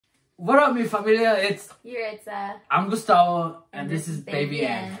What up, mi familia? I'm Gustavo, and this is Baby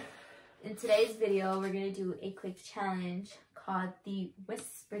Ann. In today's video, we're going to do a quick challenge called the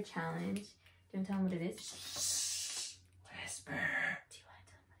Whisper Challenge. Do you want to tell them what it is? Whisper. Do you want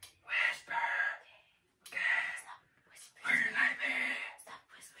to tell them what it is? Whisper. Okay. Stop whispering. Stop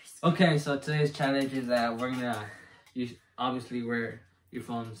whispering. Okay, so today's challenge is that we're gonna obviously wear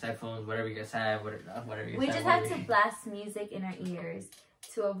earphones, headphones, whatever you guys have, whatever you guys We have. just have to blast music in our ears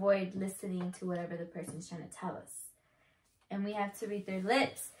to avoid listening to whatever the person's trying to tell us. And we have to read their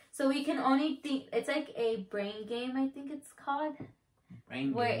lips. So we can only think, it's like a brain game, I think it's called.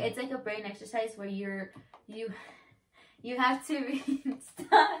 Brain where game. it's like a brain exercise where you have to read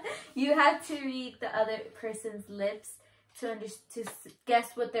you have to read the other person's lips to guess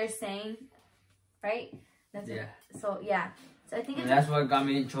what they're saying, right? That's yeah. So I think that's what got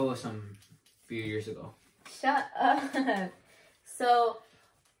me in trouble some few years ago. Shut up. So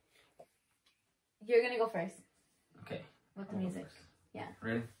you're gonna go first. Okay. With the music. Yeah.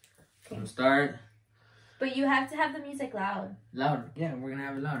 Ready? Okay. I'm gonna start. But you have to have the music loud. Loud. Yeah, we're gonna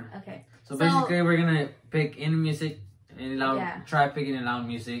have it loud. Okay. So basically, we're gonna pick any music, any loud. Yeah. Try picking a loud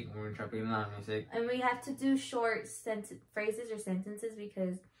music. We're gonna try picking loud music. And we have to do short phrases or sentences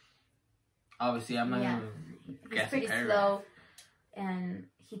because obviously I'm not gonna he's pretty slow and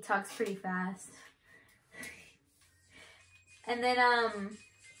he talks pretty fast. And then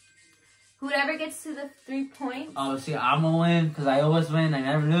whoever gets to the 3 points. Obviously I'm gonna win because I always win. I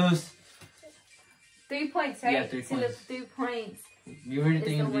never lose. 3 points, right? Yeah, 3 points. To the 3 points. You really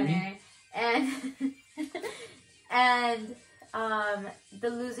think the it's winner. And the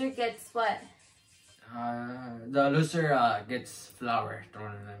loser gets what? The loser gets flour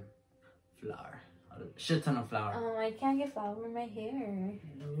thrown in them. Flour. A shit ton of flour. Oh, I can't get flour in my hair.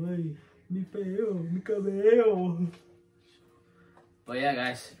 Ay, mi pelo, mi cabello. But yeah,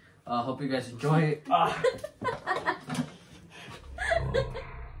 guys. Hope you guys enjoy it.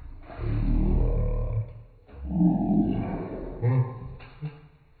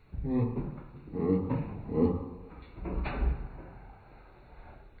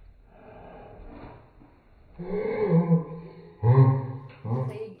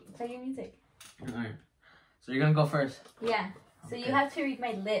 Play your music. Alright. So you're gonna go first? Yeah. So okay. You have to read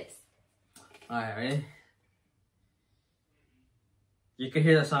my lips. Alright, ready? You can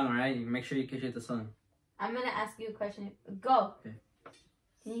hear the song, right? Make sure you can hear the song. I'm gonna ask you a question. Go. Okay.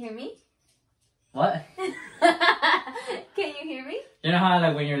 Can you hear me? What? Can you hear me? You know how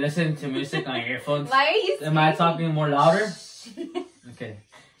like when you're listening to music on your earphones? Why are you Am I talking more louder? Okay.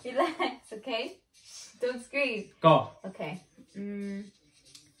 Relax, okay? Don't scream. Go. Okay.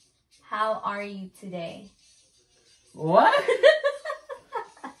 How are you today? What?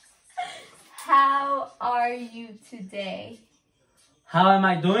 How are you today? How am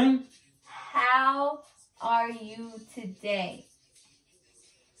I doing? How are you today?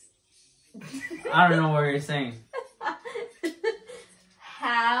 I don't know what you're saying.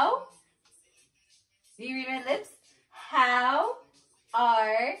 How? Do you read my lips? How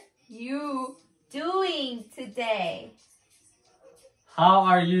are you doing today? How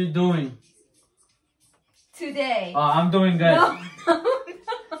are you doing? Today. Oh, I'm doing good. No.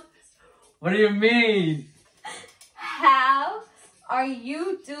 What do you mean? How are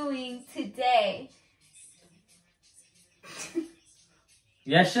you doing today?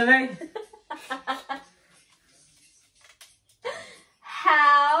 Yesterday?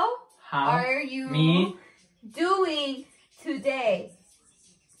 How are you doing today?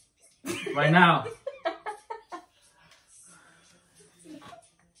 Right now.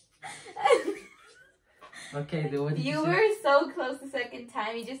 Okay, then what did you say? were so close the second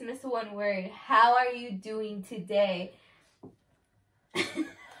time. You just missed one word. How are you doing today?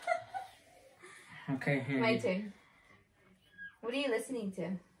 Okay, here. My turn. What are you listening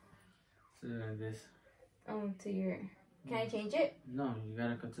to? This. Oh, to your... Can I change it? No, you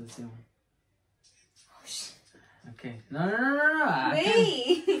gotta go to the same one. Oh, shit. Okay. No.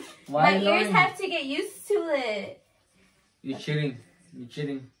 Wait. Why My not? ears have to get used to it. You're cheating. You're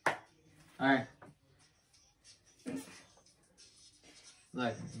cheating. Alright.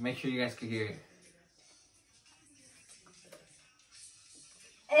 Look, make sure you guys can hear it.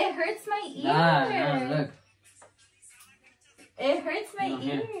 It hurts my ear. Nah, look. It hurts my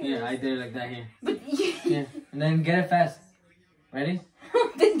ear. Here, I did it like that here. But Yeah, and then get it fast. Ready?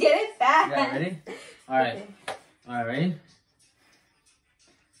 Then get it fast. Yeah, ready? Alright. Okay. Alright, ready?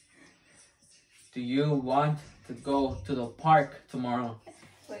 Do you want to go to the park tomorrow?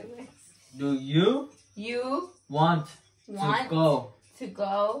 Wait. Do you want to go to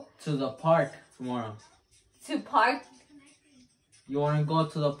go to the park tomorrow? to park You want to go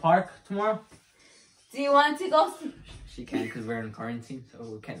to the park tomorrow? Do you want to go? She can't because we're in quarantine, so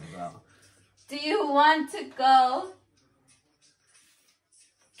we can't go out. Do you want to go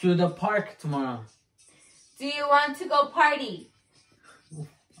To the park tomorrow. Do you want to go party?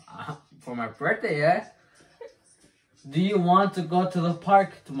 For my birthday, yeah? Do you want to go to the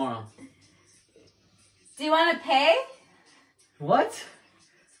park tomorrow? Do you want to pay? What?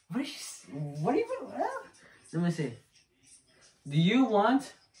 What are you... Let me see. Do you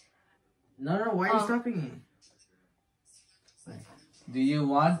want... No, why are you stopping me? Wait. Do you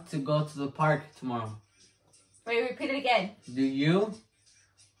want to go to the park tomorrow? Wait, repeat it again. Do you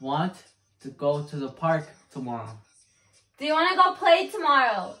want to go to the park tomorrow? Do you want to go play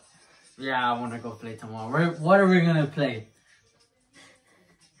tomorrow? Yeah, I want to go play tomorrow. What are we going to play?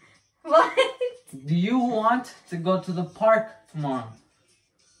 What? Do you want to go to the park tomorrow?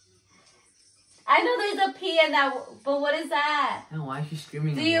 I know there's a P in that, but what is that? No, why is she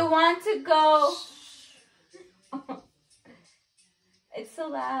screaming? Do you want to go? It's so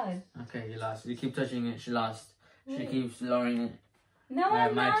loud. Okay, you lost. You keep touching it. She lost. She keeps lowering it. No, Alright,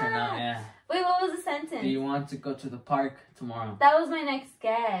 I'm my not. turn now, yeah. Wait, what was the sentence? Do you want to go to the park tomorrow? That was my next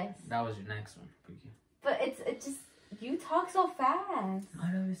guess. That was your next one. But it just, you talk so fast.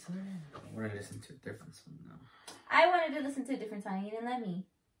 I know it's sorry. We're gonna listen to a different song now. I wanted to listen to a different song. You didn't let me.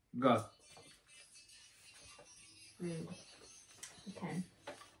 Go. Rude. Okay.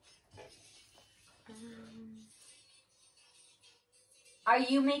 Are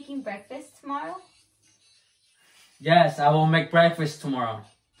you making breakfast tomorrow? Yes, I will make breakfast tomorrow.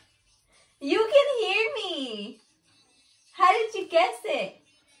 You can hear me. How did you guess it?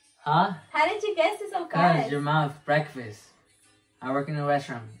 Huh? How did you guess it so fast? Because your mouth, breakfast. I work in a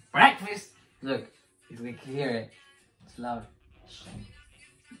restaurant. Breakfast! Look, you can hear it. It's loud.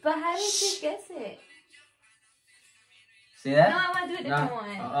 But how did you guess it? See that? No, I want to do a different one.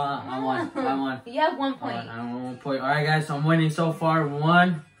 I won. You have 1 point. I want 1 point. Alright guys, so I'm winning so far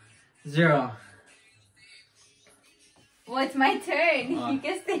 1-0. Well, it's my turn. You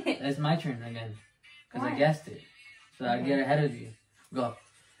guessed it. It's my turn again. Because I Why? guessed it. So I get ahead of you. Go.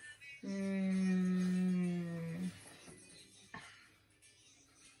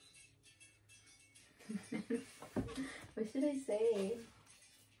 What should I say?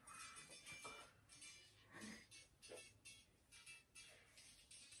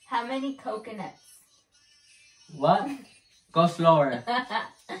 How many coconuts? What? Go slower.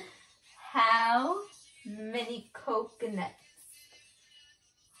 How many coconuts?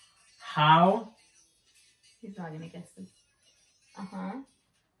 How? He's not gonna guess this.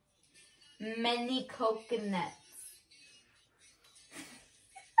 Many coconuts.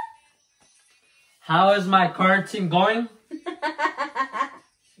 How is my quarantine going?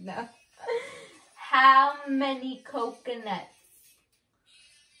 No. How many coconuts?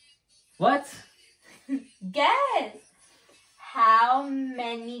 What? Guess. How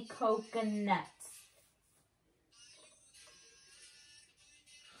many coconuts?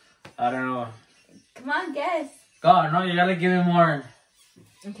 I don't know. Come on, guess. Go, no, you gotta give me more.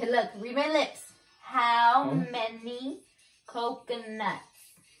 Okay, look, read my lips. How many coconuts?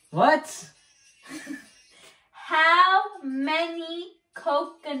 What? How many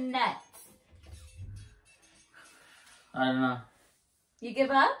coconuts? I don't know. You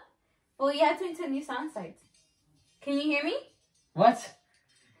give up? Well, you have to until a new song starts. Can you hear me? What?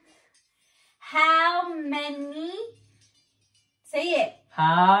 How many? Say it.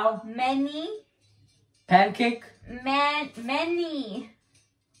 How? Many? Pancake? Many.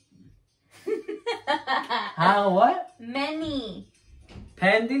 How what? Many.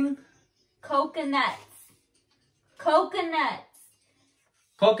 Pending? Coconuts. Coconuts.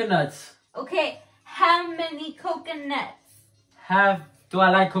 Coconuts. Okay, how many coconuts? Do I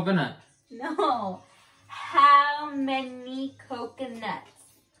like coconut? No. How many coconuts?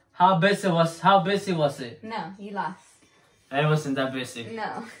 How busy was it? No, you lost. It wasn't that busy.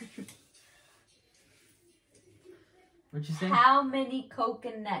 No. What'd you say? How many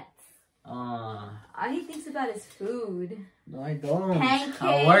coconuts? Uh, All he thinks about is food. no, I don't. Pancake.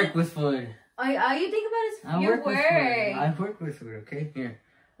 I work with food. All you think about is I your work work. with food. I work with food, okay? Here.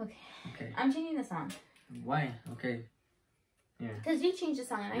 Okay. Okay. I'm changing the song. Why? Okay. Here. Because you changed the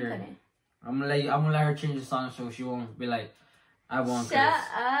song and I Here. couldn't. I'm gonna let her change the song so she won't be like, I won't. Shut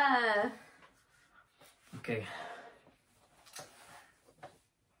up. Okay.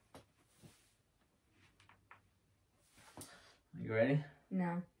 You ready?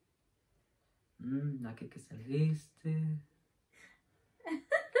 No. La que saliste.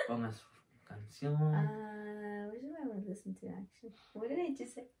 Ponga su canción. What do I want to listen to actually? What did I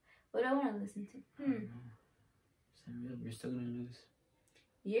just say? What do I want to listen to? Samuel, you're still gonna lose.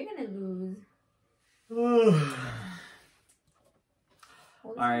 You're gonna lose.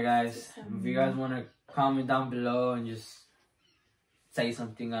 Alright, guys. If you guys want to comment down below and just say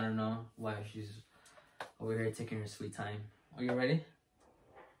something, I don't know why she's over here taking her sweet time. Are you ready?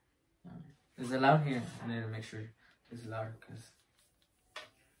 Is it loud here? I need to make sure it's loud because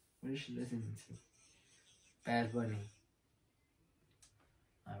what is she listening to? Bad Bunny.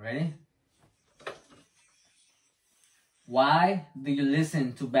 Ready? Why do you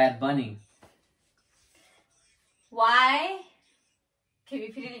listen to Bad Bunny? Why? Can you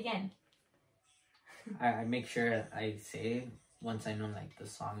repeat it again? I make sure I say it once I know like the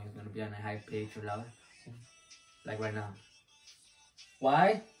song is gonna be on a high pitch or loud. Like right now.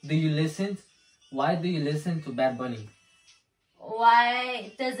 Why do you listen to Bad Bunny?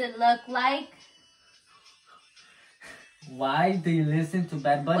 Why does it look like? Why do you listen to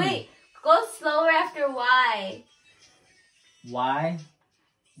Bad Bunny? Wait, go slower after why. Why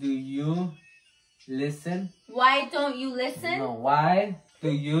do you listen? Why don't you listen? No, why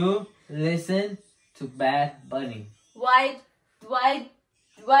do you listen to Bad Bunny? Why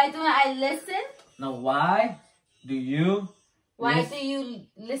don't I listen? No, why do you do you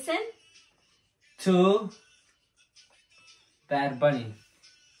listen to Bad Bunny?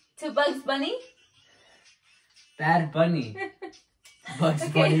 to Bugs Bunny? Bad Bunny. Bugs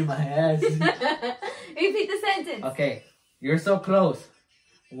Bunny my ass. Repeat the sentence. Okay, you're so close.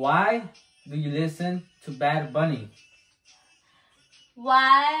 Why do you listen to Bad Bunny?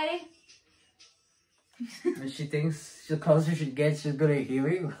 Why? And she thinks the closer she gets, she's gonna hear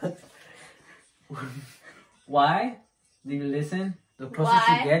it. Why do you listen? The closer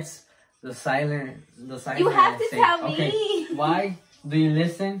she gets, the silent. You have to tell me. Okay. Why do you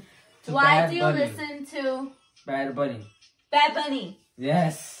listen to Why Bad do you Bunny? listen to Bad Bunny. Bad Bunny?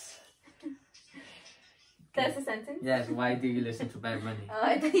 Yes. That's a sentence? Yes, why do you listen to Bad Bunny? Oh,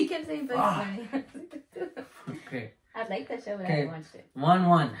 I thought you kept saying Bugs Bunny. Okay. I like that show, but Okay. I watched it.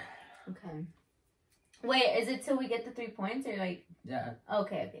 1-1. Okay. Wait, is it till we get the 3 points or like? Yeah.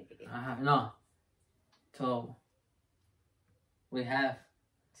 Okay. No. So we have.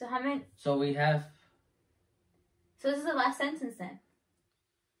 So how many? So we have. So this is the last sentence then.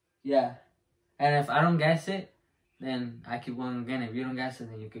 Yeah. And if I don't guess it, then I keep going again. If you don't guess it,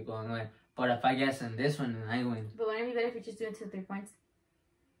 then you keep going away. But if I guess in this one, then I win. But wouldn't it be better if we just do it to 3 points?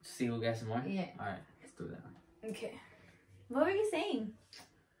 See who guesses more? Yeah. Alright, let's do that. Okay. What were you saying?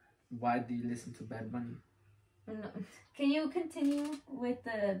 Why do you listen to Bad Bunny? No. Can you continue with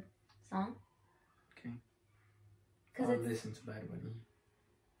the song? Okay. Because I'll it's listen to Bad Bunny.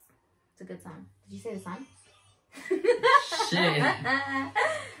 a good song. Did you say the song? Shit.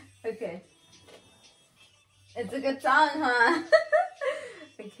 Okay. It's a good song, huh?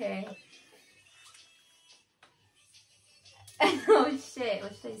 Okay. Oh shit,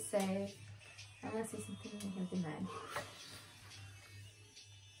 what should I say? I want to say something that makes me mad.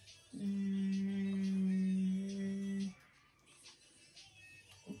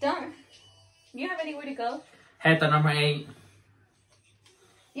 Don't. You have anywhere to go? Heta number 8.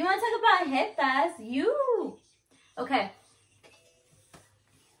 You want to talk about jetas? You. Okay.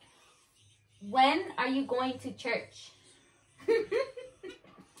 When are you going to church?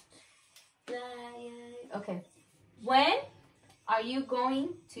 Okay. When are you going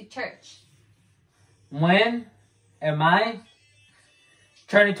to church? When am I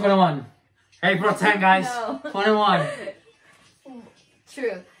turning 21? April 10, guys. No. 21.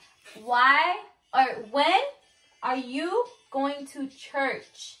 True. Why or when are you going to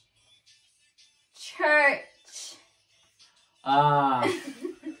church? Church.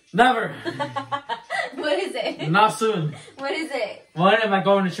 Never. What is it? Not soon. What is it? When am I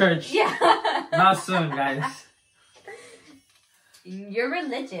going to church? Yeah. Not soon, guys. You're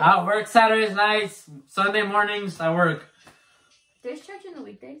religious. I work Saturdays nights, Sunday mornings. I work. There's church in the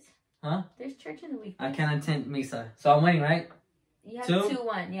weekdays. Huh? There's church in the weekdays. I can't attend misa, so I'm winning, right? You have 2?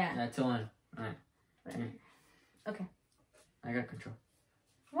 2-1, yeah. Yeah, 2-1. All right. Okay. I got control.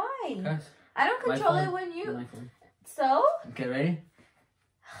 Why? Guys, I don't control my it phone. when you. My phone. So? Okay, ready?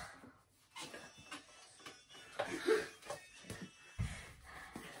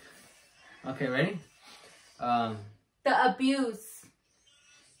 Okay, ready? The abuse.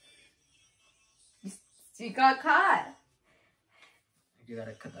 You got caught. You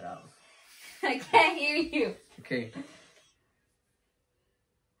gotta cut that out. I can't hear you. Okay.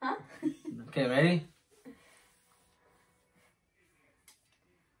 Huh? Okay, ready?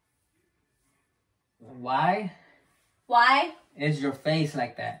 Why Why? is your face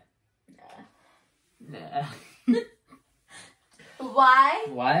like that? Why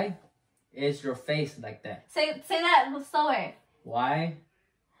Why is your face like that? Say that slower. Why?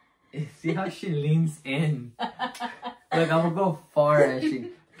 See how she leans in. Look, I'm gonna go far as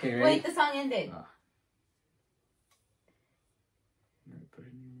she. Okay, ready? Wait, the song ended.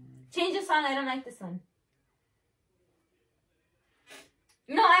 Change the song. I don't like this one.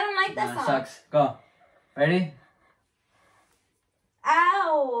 No, I don't like that song. Sucks. Go. Ready?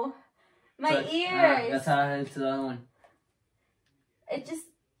 Ow! My ears. That's how I head to the other one. It just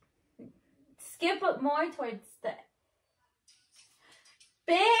skip up more towards the.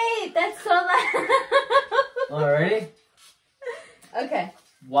 Babe, that's so loud. Alright, ready? Okay.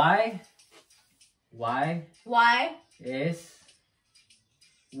 Why is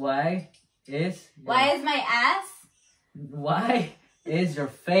Why is my ass? Why is your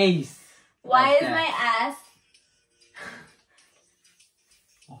face? Why like is that? my ass?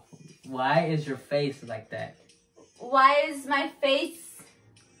 Why is your face like that? Why is my face?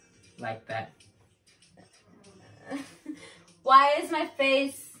 Like that. Why is my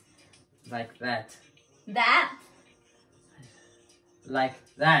face? Like that. That? Like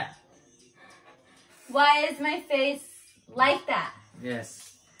that. Why is my face like that?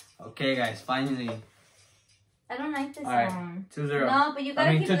 Yes. Okay, guys. Finally. I don't like this Alright, song. 2-0. No, but you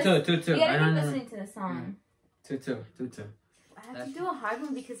gotta keep 2-2. You gotta keep listening to the song. 2-2. I have to do a hard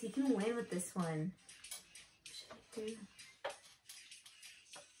one because he can win with this one. What should I do?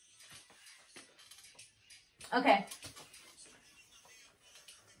 Okay.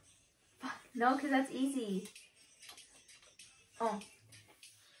 Fuck. No, because that's easy. Oh.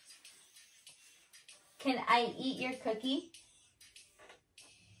 Can I eat your cookie?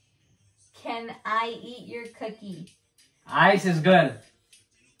 Can I eat your cookie? Ice is good.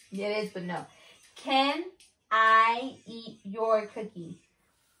 Yeah, it is, but no. Can I eat your cookie?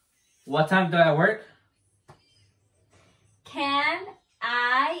 What time do I work? Can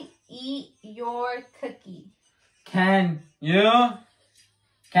I eat your cookie? Can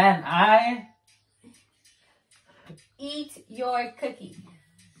I Eat your cookie.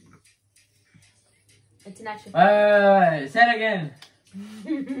 It's an action. say it again.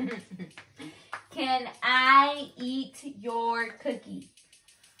 Can I eat your cookie?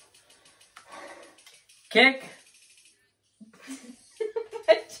 Kick.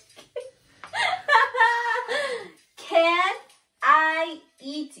 Can I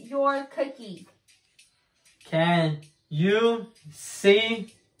eat your cookie? Can you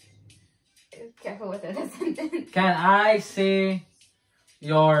see? Careful with it. That sentence. Can I see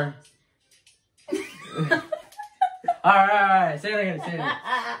your? Alright. Say it again. Say it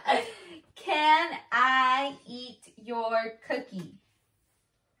again. Can I eat your cookie?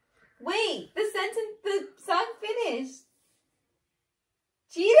 Wait, the song finished.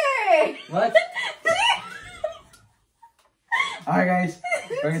 Cheater! What? Alright, guys.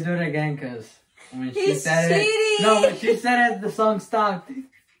 We're gonna do it again because when she He's said cheating. it. No, when she said it, the song stopped.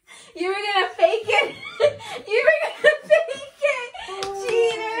 You were gonna fake it. You were gonna fake it.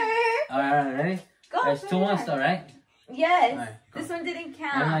 Cheater! Alright, ready? Go There's for 2-1 it. still, right? Yes. Alright, go. This one didn't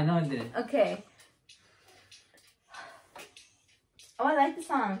count. I know it didn't. Okay. Oh, I like the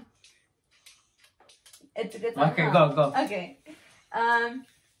song. It's a good song. Okay, huh? go. Okay.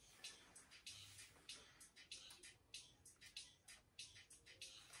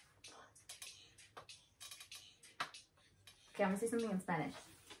 Okay, I'm gonna say something in Spanish.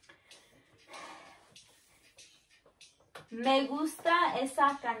 Me gusta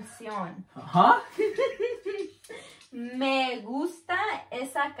esa canción. Huh? Me gusta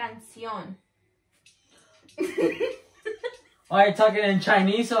esa canción. Are you talking in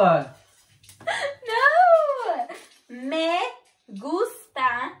Chinese or? No. Me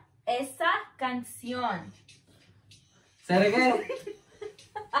gusta esa canción. Say it again.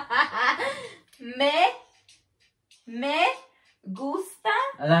 Me gusta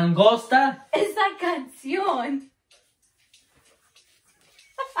Langosta? esa canción.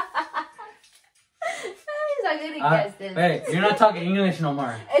 He's not gonna guess this. Wait, you're not talking English no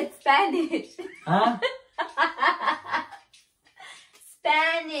more. It's Spanish. Huh?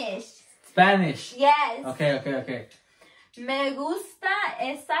 Spanish. Spanish. Yes. Okay. Me gusta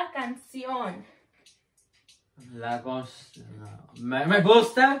esa canción. Me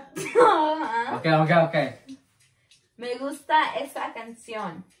gusta? Uh-huh. Okay. Me gusta esa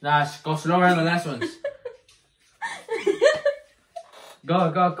canción. Nah, go slower on the last ones.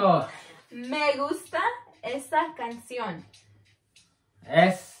 Go. Me gusta esa canción.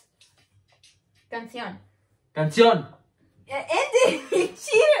 Es Canción. canción. It ended. You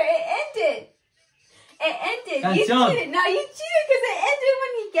cheater. It ended. It ended. Canción. You cheated. No, you cheated because it ended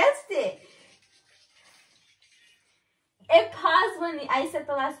when he guessed it. It paused when I said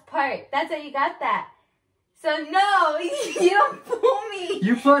the last part. That's how you got that. So no, you don't fool me.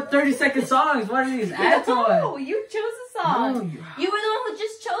 You put 30-second songs. What are these? Add to it. No, you chose a song. No, you were the one who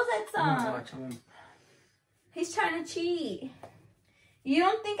just chose that song. Watch, He's trying to cheat. You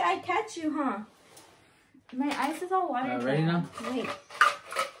don't think I'd catch you, huh? My ice is all watered. Ready now? Wait.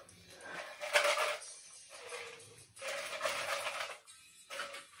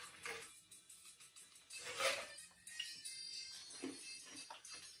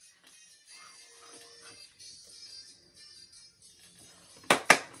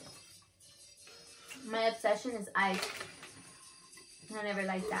 My obsession is ice. I never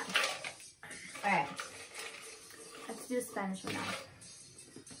liked that. Alright. Let's do a Spanish one now.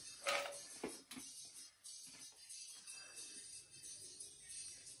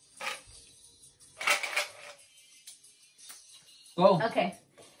 Go. Okay.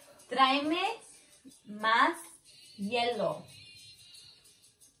 Tráeme más hielo.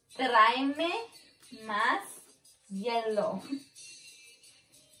 Tráeme más hielo.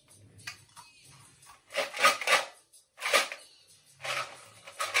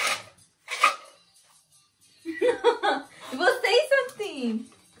 Well, say something.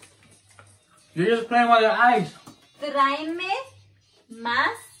 You're just playing with your eyes. Tráeme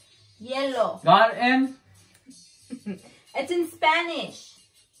más hielo. Got in? It's in Spanish.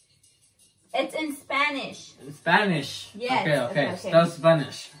 It's in Spanish. Spanish. Yes. Okay. Still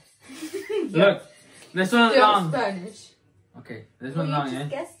Spanish. Look, this one's Still long. Spanish. Okay, this Well, one's you long,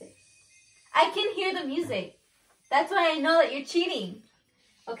 just eh? guessed it. I can hear the music. That's why I know that you're cheating.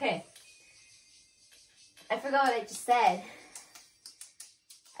 Okay. I forgot what I just said.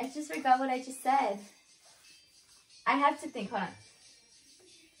 I just forgot what I just said. I have to think. Hold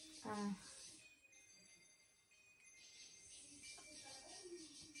on.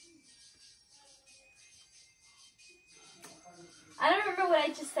 I don't remember what I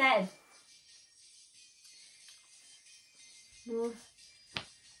just said.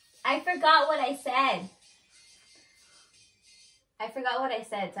 I forgot what I said. I forgot what I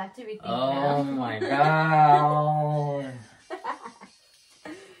said, so I have to rethink it now. Oh my god.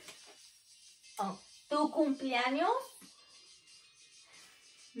 Oh, ¿tu cumpleaños?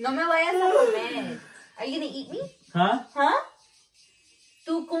 No me vayas a comer. Are you gonna eat me? Huh? Huh?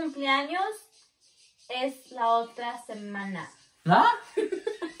 Tu cumpleaños es la otra semana. Huh?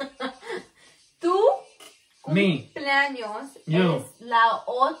 Tu Me. cumpleaños You. es la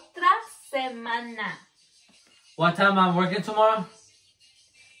otra semana. What time I'm working tomorrow?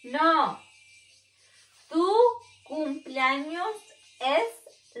 No. Tu cumpleaños es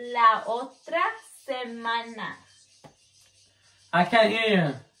la otra semana. I can't hear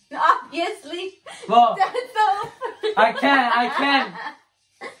you. Obviously. Well, That's so I can't.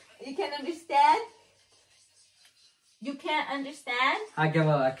 You can't understand? You can't understand? I give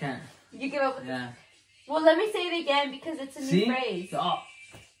up, I can't. You give up with Yeah. Well, let me say it again because it's a See? new phrase. Oh,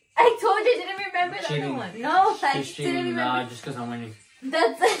 I told you I didn't remember the cheating. other one. No, I she's just didn't cheating. remember. Nah, just because I'm winning.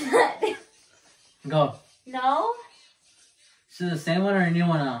 That's not. Go. No? Is it the same one or a new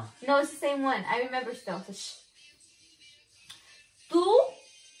one now? No, it's the same one. I remember still. So shh.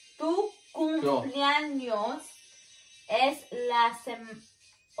 Tu cumpleaños es la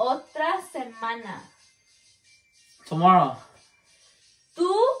otra semana. Tomorrow.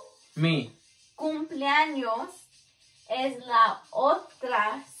 Tu Me. cumpleaños es la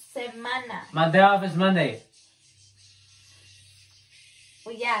otra semana. My day off is Monday.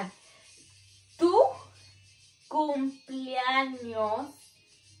 Well, yeah. Tu cumpleaños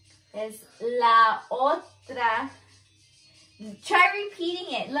es la otra. Try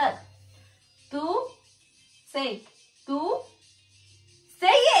repeating it. Look. Tu. Say. Tu.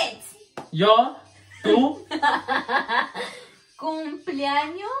 Say it. Yo. Tú.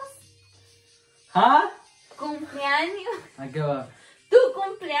 Cumpleaños. Huh? Cumpleaños. I give up. Tu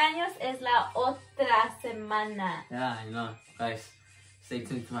cumpleaños es la otra semana. Yeah, I know. Guys, stay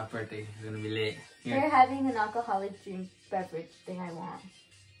tuned to my birthday. It's gonna be lit. They're Here. having an alcoholic drink beverage thing I want.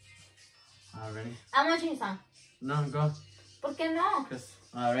 Ready? I'm gonna change song. No, go. ¿Por qué no? Cause,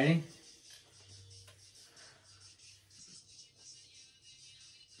 ready?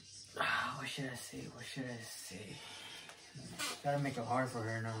 What should I say? What should I say? Gotta make it hard for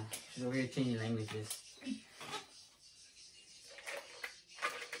her now. She's over here changing languages.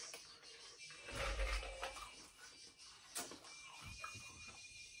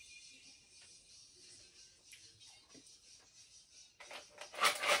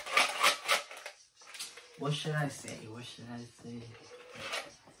 What should I say? What should I say?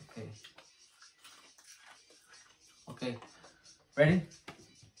 Okay. Okay. Ready?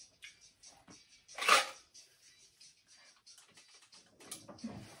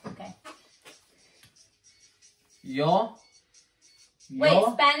 Yo. Wait,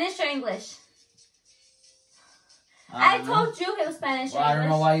 Spanish or English? I told you it was Spanish or English. I don't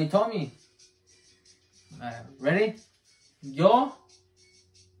know why you told me. Ready? Yo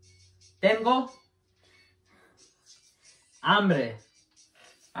tengo hambre.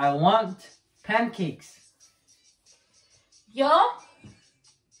 I want pancakes. Yo.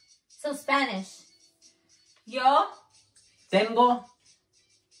 So Spanish. Yo. Tengo.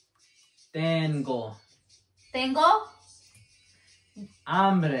 Tengo.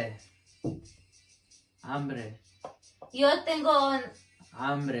 Hambre. Hambre. Yo tengo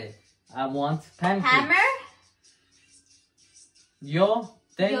Hambre. I want pancakes. hammer. Yo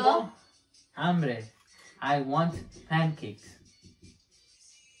tengo Yo. hambre. I want pancakes.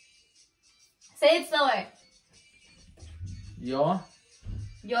 Say it slower. Yo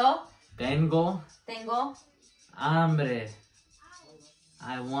Yo tengo tengo hambre.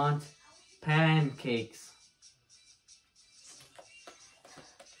 I want pancakes.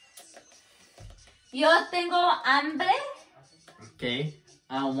 Yo tengo hambre. Okay.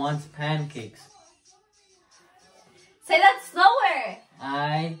 I want pancakes. Say that slower.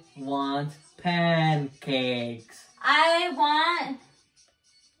 I want pancakes. I want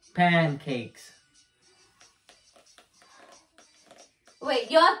Pancakes. wait,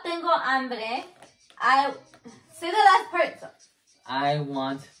 yo tengo hambre. I say the last part. I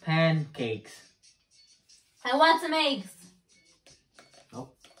want pancakes. I want some eggs.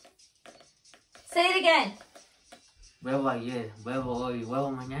 Nope. Say it again. Huevo ayer, huevo hoy,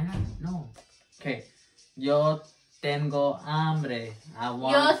 huevo mañana. No. Okay. Yo tengo hambre.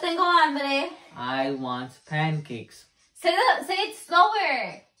 Yo tengo hambre. I want pancakes. Say it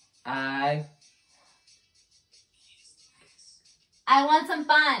slower. I want some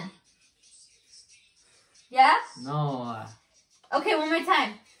pan. Yeah? no. Okay, one more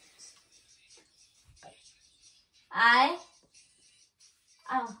time. I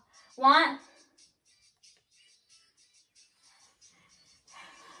want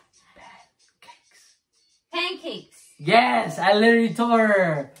pancakes. Yes, I literally told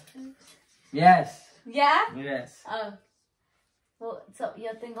her. Yes. Yeah? Yes. Oh. Well, so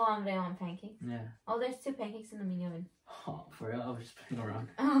yo tengo hambre, I want pancakes. Yeah. Oh, there's 2 pancakes in the mini oven. Oh, for real? I was just playing around.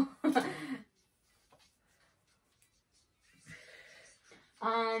 Oh.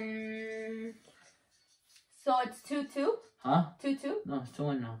 So it's 2-2? Huh? 2-2? No, it's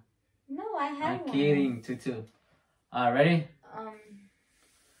 2-1 now. No, I have I'm one. kidding. 2-2. Ready?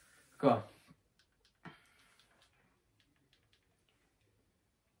 Go.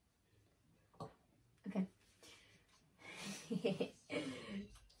 Okay.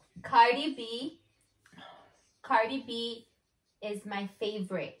 Cardi B is my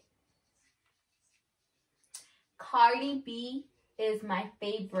favorite. Cardi B is my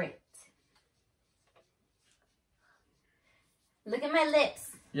favorite. Look at my lips.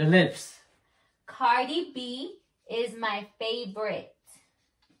 Your lips. Cardi B is my favorite.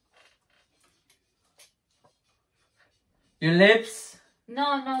 Your lips.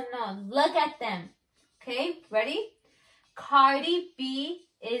 No. Look at them. Okay, ready? Cardi B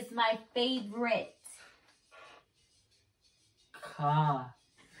is my favorite.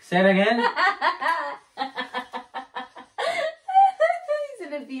 Say it again. He's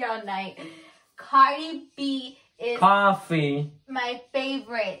gonna be all night. Cardi B is Coffee. my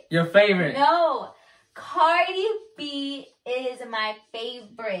favorite. Your favorite. No. Cardi B is my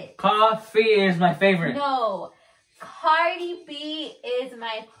favorite. Coffee is my favorite. No. Cardi B is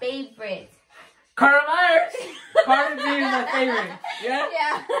my favorite. Carter Myers. Cardi B is my favorite. Yeah?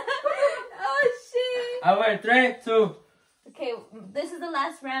 Yeah. Oh, shit. I went 3, 2. Okay, this is the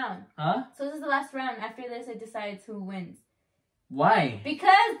last round. Huh? So this is the last round. After this, it decides who wins. Why?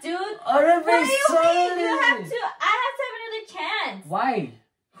 Because, dude, Oh, that what do makes you sense. mean? I have to have another chance. Why?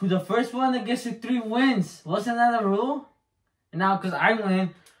 Who the first one that gets you 3 wins? Wasn't that a rule? And now, because I win.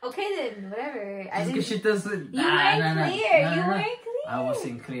 Okay, then, whatever. Just because she doesn't. You weren't clear. You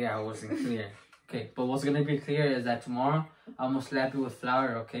weren't clear. I wasn't clear. Okay, but what's gonna be clear is that tomorrow I'm gonna slap you with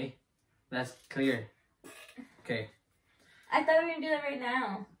flour, okay? That's clear. Okay. I thought we were gonna do that right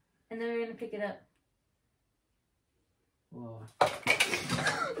now. And then we were gonna pick it up. Whoa.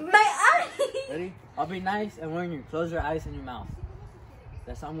 My eyes! Ready? I'll be nice and warn you. Close your eyes and your mouth.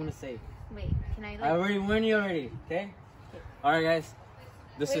 That's all I'm gonna say. Wait, can I I already warned you already, okay? Alright guys.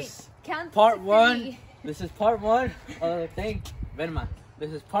 This is count part to 1. 3. This is part 1 of the thing. Venma.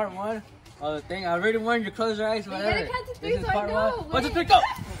 This is part 1 of the thing. I already warned you. Close your eyes, You whatever. gotta count to 3 This is so I part know. 1. 1, 2, 3, go!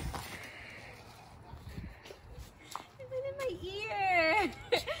 It went in my ear.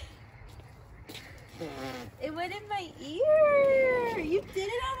 It went in my ear. You did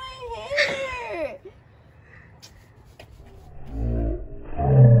it on my hair.